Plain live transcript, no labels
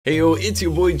Hey yo, it's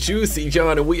your boy Juicy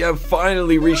John, and we have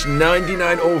finally reached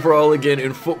 99 overall again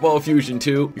in Football Fusion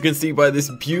 2. You can see by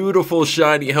this beautiful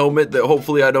shiny helmet that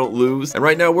hopefully I don't lose. And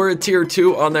right now we're at tier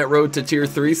 2 on that road to tier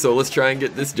 3, so let's try and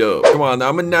get this dub. Come on, now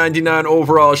I'm a 99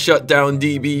 overall shutdown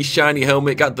DB, shiny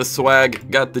helmet, got the swag,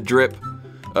 got the drip.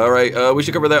 Alright, we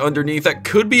should cover that underneath. That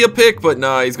could be a pick, but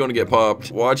nah, he's gonna get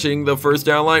popped. Watching the first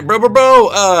down line. Bro!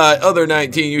 Other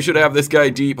 19, you should have this guy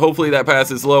deep. Hopefully that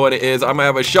pass is low, and it is. I'm gonna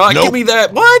have a shot. Nope. Give me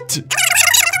that. What?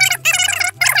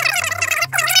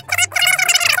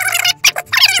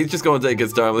 He's just gonna take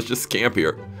his time. Let's just camp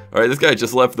here. Alright, this guy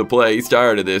just left the play. He's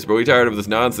tired of this, bro. He's tired of this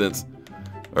nonsense.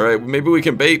 Alright, maybe we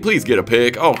can bait. Please get a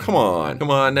pick. Oh, come on.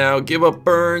 Come on now. Give up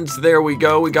Burns. There we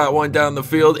go. We got one down the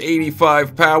field.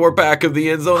 85 power. Back of the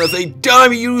end zone. That's a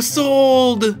dime you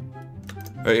sold.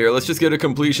 Alright, here. Let's just get a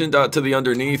completion dot to the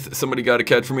underneath. Somebody got a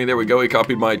catch for me. There we go. He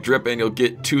copied my drip, and he'll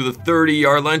get to the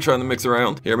 30-yard line trying to mix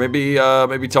around. Here, maybe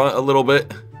taunt a little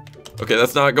bit. Okay,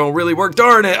 that's not going to really work.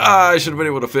 Darn it. I should have been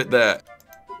able to fit that.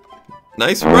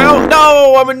 Nice route.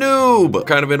 No, I'm a noob.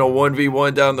 Kind of in a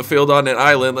 1v1 down the field on an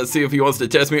island. Let's see if he wants to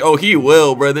test me. Oh, he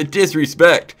will, bro. The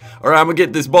disrespect. All right, I'm going to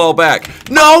get this ball back.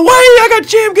 No way. I got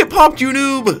jam. Get popped, you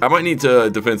noob. I might need to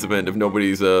defensive end if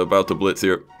nobody's about to blitz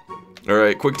here. All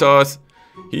right, quick toss.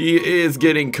 He is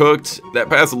getting cooked. That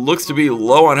pass looks to be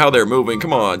low on how they're moving.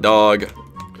 Come on, dog.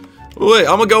 Wait,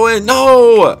 I'm going to go in.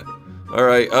 No. All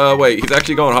right, wait. He's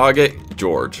actually going hog it.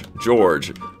 George.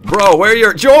 Bro, where are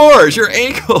your George? Your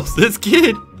ankles. This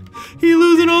kid, he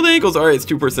losing all the ankles. All right, it's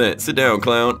 2%. Sit down,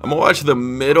 clown. I'm gonna watch the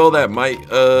middle. That might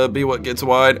be what gets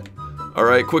wide. All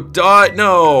right, quick dot.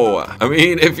 No, I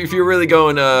mean if you're really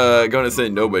gonna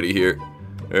send nobody here.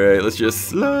 All right, let's just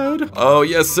slide. Oh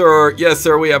yes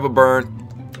sir, we have a burn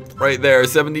right there.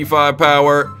 75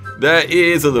 power. That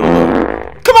is a little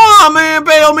low. Come on, man,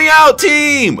 bail me out,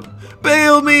 team.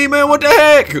 Bail me, man, what the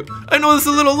heck? I know it's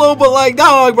a little low, but like,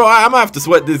 dog, bro, I'm gonna have to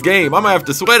sweat this game. I'm gonna have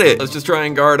to sweat it. Let's just try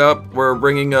and guard up. We're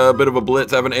bringing a bit of a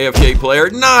blitz, have an AFK player.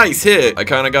 Nice hit. I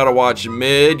kind of gotta watch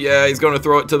mid. Yeah, he's gonna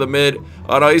throw it to the mid.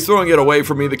 Oh no, he's throwing it away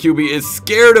from me. The QB is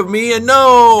scared of me, and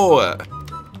no.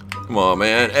 Come on,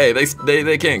 man. Hey,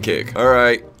 they can't kick. All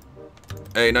right.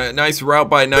 Hey, nice route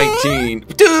by 19.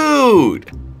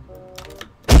 Dude.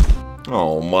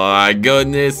 Oh my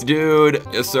goodness, dude.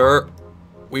 Yes, sir.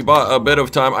 We bought a bit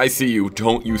of time. I see you.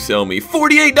 Don't you sell me.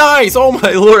 48 dice! Oh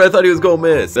my lord, I thought he was gonna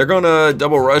miss. They're gonna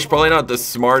double rush. Probably not the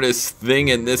smartest thing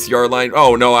in this yard line.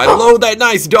 Oh no, I load that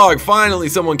nice dog. Finally,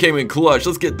 someone came in clutch.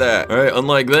 Let's get that. All right,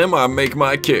 unlike them, I make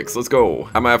my kicks. Let's go.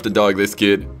 I'm gonna have to dog this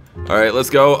kid. All right, let's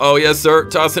go. Oh yes, sir.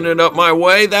 Tossing it up my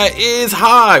way. That is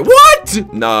high.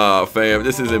 What? Nah, fam.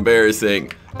 This is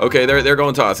embarrassing. Okay, they're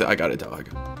gonna toss it. I got a dog.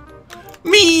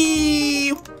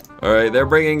 Me. All right, they're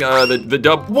bringing the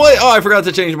dub. What? Oh, I forgot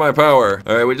to change my power.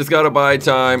 All right, we just gotta buy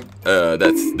time.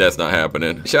 That's not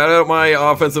happening. Shout out my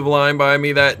offensive line buying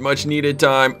me that much needed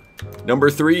time. Number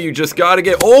 3, you just gotta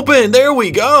get open. There we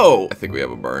go. I think we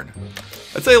have a burn.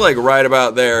 I'd say like right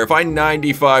about there. If I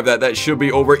 95 that should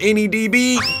be over any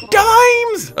DB.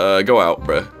 Dimes. Go out,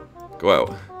 bruh. Go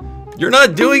out. You're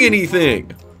not doing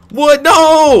anything. What?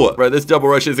 No. Bro, this double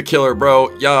rush is a killer, bro.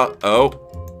 Yeah. Oh.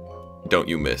 Don't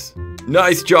you miss.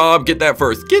 Nice job. Get that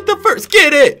first. Get the first.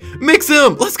 Get it. Mix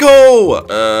him. Let's go.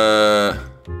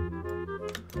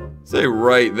 Say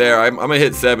right there. I'm gonna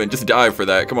hit 7. Just dive for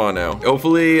that. Come on now.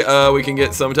 Hopefully, we can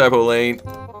get some type of lane.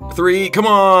 3. Come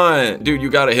on. Dude, you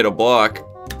gotta hit a block.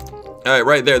 All right,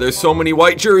 right there. There's so many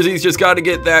white jerseys. Just gotta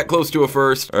get that close to a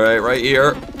first. All right, right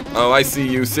here. Oh, I see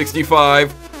you.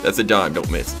 65. That's a dime. Don't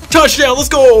miss. Touchdown. Let's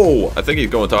go. I think he's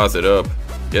going to toss it up.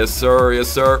 Yes, sir. Yes,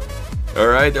 sir. All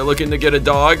right, they're looking to get a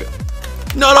dog.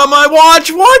 Not on my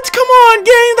watch. What? Come on,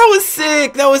 game. That was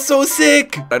sick. That was so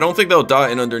sick. I don't think they'll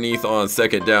dot in underneath on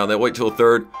second down. They'll wait till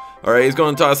third. All right, he's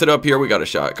going to toss it up here. We got a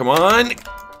shot. Come on.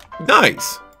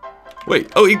 Nice. Wait.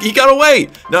 Oh, he got away.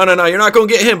 No. You're not going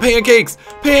to get him. Pancakes.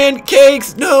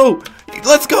 Pancakes. No.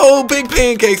 Let's go. Big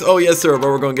pancakes. Oh, yes, sir. But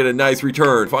we're going to get a nice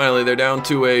return. Finally, they're down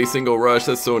to a single rush.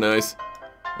 That's so nice.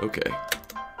 Okay.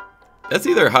 That's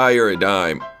either high or a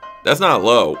dime. That's not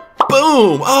low.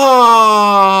 Boom!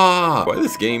 Ah! Why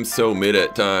this game's so mid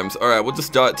at times. All right, we'll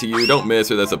just dot to you. Don't miss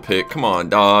or that's a pick. Come on,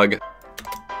 dog.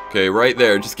 Okay, right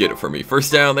there. Just get it for me.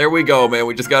 First down. There we go, man.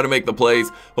 We just got to make the plays.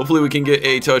 Hopefully we can get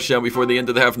a touchdown before the end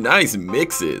of the half. Nice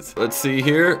mixes. Let's see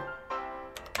here.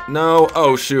 No.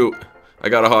 Oh, shoot. I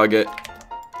got to hog it.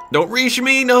 Don't reach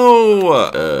me.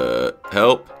 No.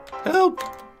 Help. Help.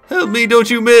 Help me. Don't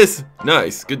you miss.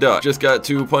 Nice. Good dot. Just got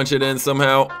to punch it in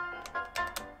somehow.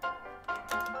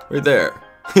 Right there.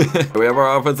 We have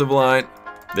our offensive line.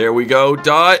 There we go.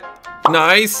 Dot.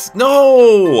 Nice.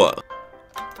 No.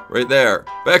 Right there.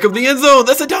 Back of the end zone.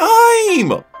 That's a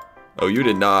dime. Oh, you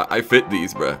did not. I fit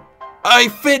these, bruh. I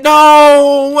fit.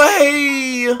 No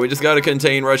way. We just got to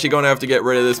contain rush. You're going to have to get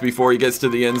rid of this before he gets to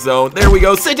the end zone. There we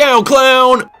go. Sit down,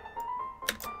 clown.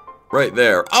 Right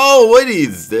there. Oh, what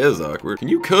is this? Awkward. Can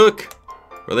you cook?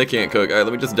 Well, they can't cook. All right,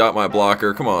 let me just dot my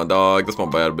blocker. Come on, dog. That's my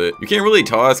bad bit. You can't really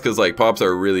toss because, like, pops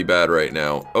are really bad right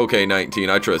now. Okay, 19.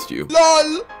 I trust you.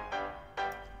 LOL.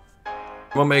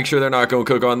 I'm gonna make sure they're not gonna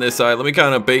cook on this side. Let me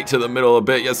kind of bait to the middle a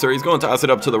bit. Yes, sir. He's gonna toss it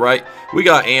up to the right. We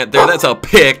got Ant there. That's a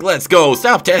pick. Let's go.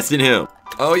 Stop testing him.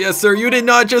 Oh, yes, sir. You did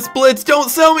not just blitz. Don't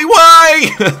sell me.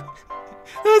 Why?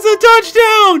 That's a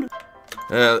touchdown.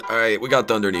 All right, we got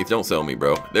the underneath. Don't sell me,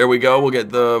 bro. There we go. We'll get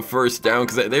the first down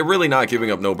because they're really not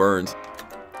giving up no burns.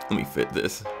 Let me fit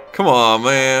this. Come on,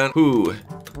 man. Ooh.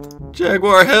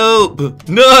 Jaguar, help.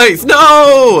 Nice.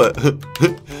 No.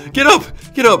 Get up.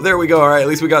 Get up. There we go. All right, at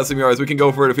least we got some yards. We can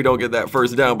go for it if we don't get that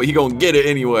first down, but he gonna get it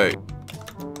anyway.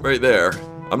 Right there.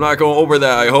 I'm not going over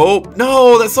that, I hope.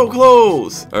 No, that's so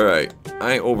close. All right.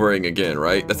 I ain't overing again,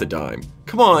 right? That's a dime.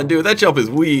 Come on, dude. That jump is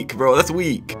weak, bro. That's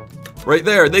weak. Right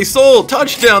there. They sold.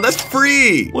 Touchdown. That's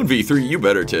free. 1v3. You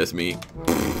better test me.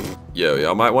 Yo,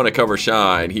 I might want to cover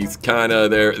Shine. He's kind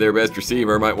of their best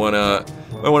receiver. Might want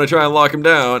to try and lock him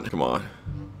down. Come on.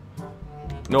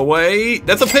 No way.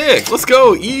 That's a pick. Let's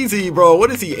go. Easy, bro.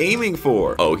 What is he aiming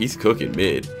for? Oh, he's cooking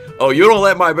mid. Oh, you don't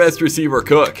let my best receiver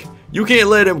cook. You can't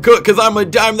let him cook because I'm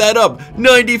going to dime that up.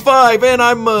 95 and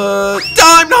I'm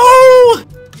dime. No.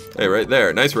 Hey, right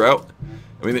there. Nice route.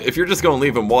 I mean, if you're just going to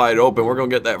leave him wide open, we're going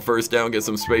to get that first down, get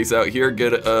some space out here, get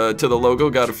to the logo,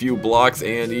 got a few blocks,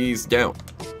 and he's down.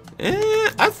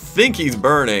 I think he's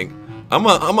burning. I'm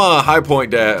a high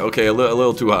point that. Okay, a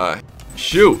little too high.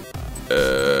 Shoot.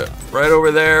 Right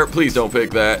over there. Please don't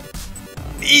pick that.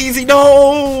 Easy.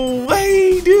 No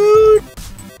way, dude.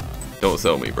 Don't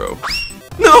sell me, bro.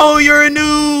 No, you're a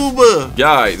noob.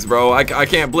 Guys, bro, I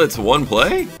can't blitz one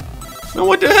play? No,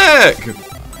 what the heck?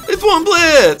 It's one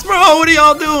blitz. Bro, what are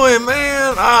y'all doing,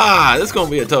 man? This is going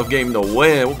to be a tough game to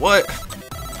win. What?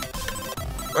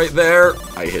 Right there.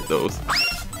 I hit those.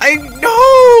 I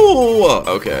know.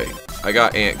 Okay, I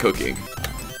got Ant cooking.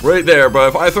 Right there, bro.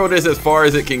 If I throw this as far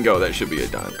as it can go, that should be a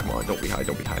dime. Come on, don't be high,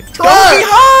 don't be high. Don't be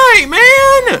high,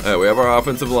 man! All right, we have our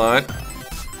offensive line.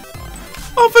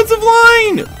 Offensive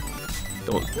line!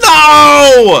 Don't.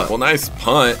 No! Well, nice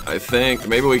punt, I think.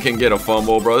 Maybe we can get a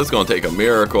fumble, bro. This is going to take a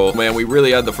miracle. Man, we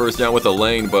really had the first down with a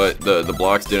lane, but the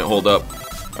blocks didn't hold up.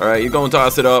 All right, you're going to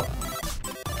toss it up.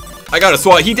 I got a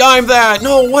swat. He dimed that.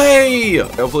 No way.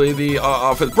 Hopefully the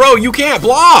offense. Bro, you can't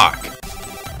block.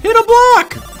 Hit a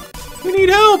block. We need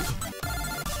help.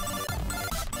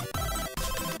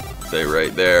 Stay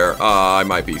right there. I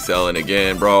might be selling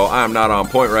again, bro. I'm not on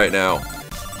point right now.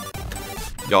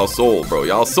 Y'all sold, bro.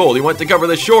 Y'all sold. He went to cover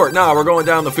the short. Nah, we're going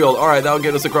down the field. All right, that'll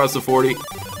get us across the 40.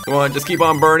 Come on, just keep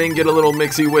on burning. Get a little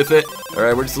mixy with it. All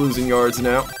right, we're just losing yards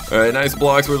now. All right, nice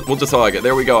blocks. We'll just hog it.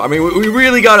 There we go. I mean, we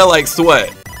really got to, like,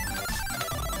 sweat.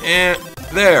 And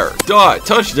there. Dot.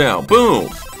 Touchdown. Boom.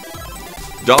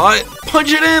 Dot.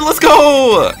 Punch it in. Let's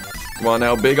go. Come on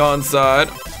now. Big onside.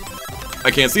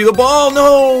 I can't see the ball.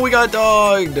 No, we got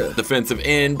dogged. Defensive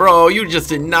end. Bro, you just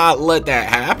did not let that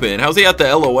happen. How's he at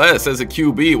the LOS as a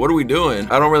QB? What are we doing?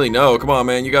 I don't really know. Come on,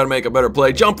 man. You got to make a better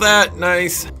play. Jump that.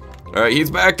 Nice. All right,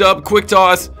 he's backed up. Quick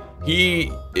toss.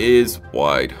 He is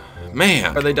wide.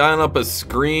 Man, are they dialing up a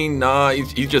screen? Nah,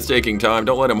 he's just taking time.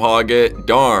 Don't let him hog it.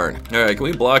 Darn. All right, can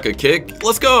we block a kick?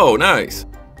 Let's go. Nice.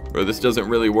 Bro, this doesn't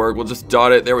really work. We'll just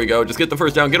dot it. There we go. Just get the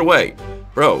first down. Get away.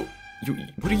 Bro,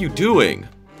 what are you doing?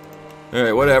 All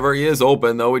right, whatever. He is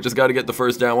open, though. We just got to get the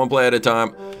first down. One play at a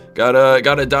time.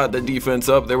 Gotta dot the defense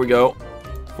up. There we go.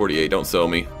 48. Don't sell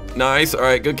me. Nice. All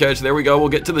right, good catch. There we go. We'll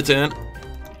get to the 10.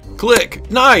 Click.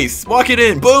 Nice. Walk it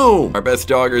in. Boom. Our best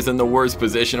dogger's in the worst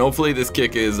position. Hopefully this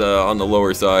kick is on the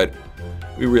lower side.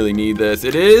 We really need this.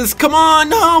 It is. Come on.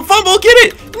 No. Fumble. Get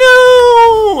it.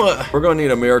 No. We're going to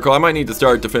need a miracle. I might need to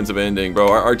start defensive ending, bro.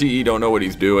 Our DE don't know what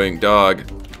he's doing. Dog.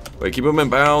 Wait, keep him in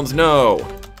bounds. No.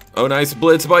 Oh, nice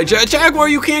blitz by Jaguar.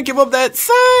 You can't give up that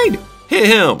side. Hit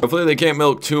him. Hopefully they can't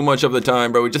milk too much of the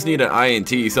time, bro. We just need an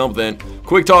INT, something.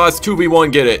 Quick toss.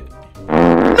 2v1. Get it.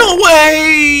 No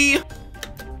way.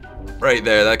 Right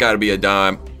there, that gotta be a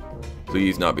dime.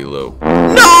 Please not be low.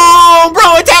 No,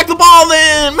 bro, attack the ball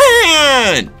then,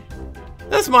 man.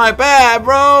 That's my bad,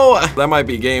 bro. That might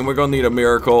be game. We're gonna need a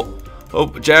miracle. Oh,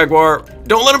 Jaguar,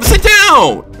 don't let him sit down.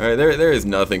 All right, there is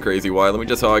nothing crazy wide. Let me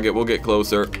just hog it. We'll get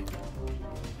closer.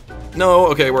 No,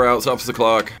 okay, we're out. Stops the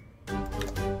clock.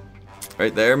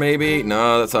 Right there, maybe.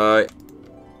 No, that's high.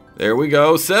 There we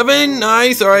go. 7.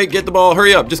 Nice. All right, get the ball.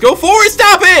 Hurry up. Just go forward.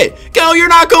 Stop it. Go. go. You're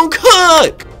not gonna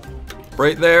cook.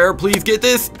 Right there. Please get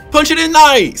this. Punch it in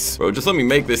nice. Bro, just let me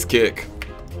make this kick.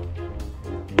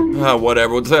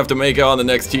 Whatever. We'll just have to make it on the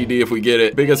next TD if we get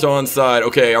it. Biggest onside.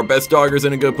 Okay, our best dogger's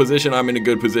in a good position. I'm in a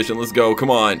good position. Let's go. Come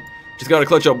on. Just gotta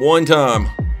clutch up one time.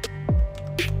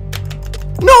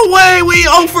 No way! We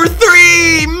 0 for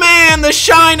 3! Man, the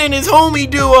Shine and his homie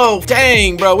duo.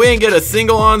 Dang, bro. We ain't get a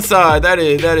single onside. That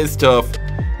is tough.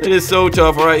 It is so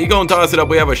tough. All right, you gonna toss it up.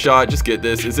 We have a shot. Just get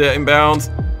this. Is it inbounds?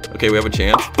 Okay, we have a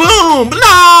chance. Boom!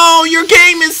 No! Your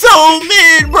game is so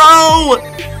mid, bro!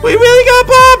 We really got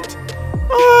popped!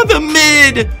 Oh, the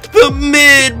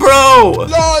mid, bro.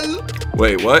 LOL.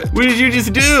 Wait, what? What did you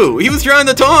just do? He was trying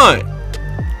to taunt.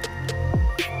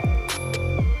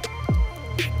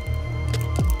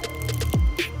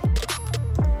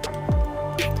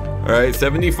 All right,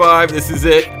 75. This is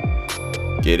it.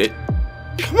 Get it.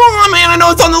 Come on, man. I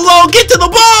know it's on the low. Get to the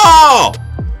ball.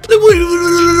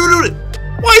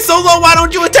 Why so low? Why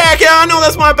don't you attack? Yeah, I know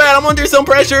that's my bad. I'm under some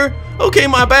pressure. Okay,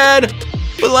 my bad.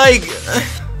 But like...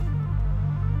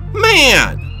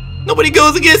 Man, nobody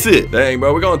goes against it. Dang,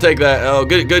 bro, we're gonna take that L.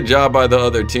 Good job by the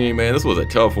other team, man. This was a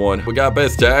tough one. We got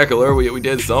best tackler. We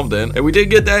did something, and we did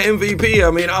get that MVP.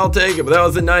 I mean, I'll take it. But that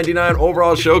was the 99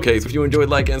 overall showcase. If you enjoyed,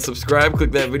 like and subscribe.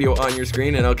 Click that video on your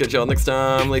screen, and I'll catch y'all next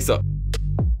time. Lace up.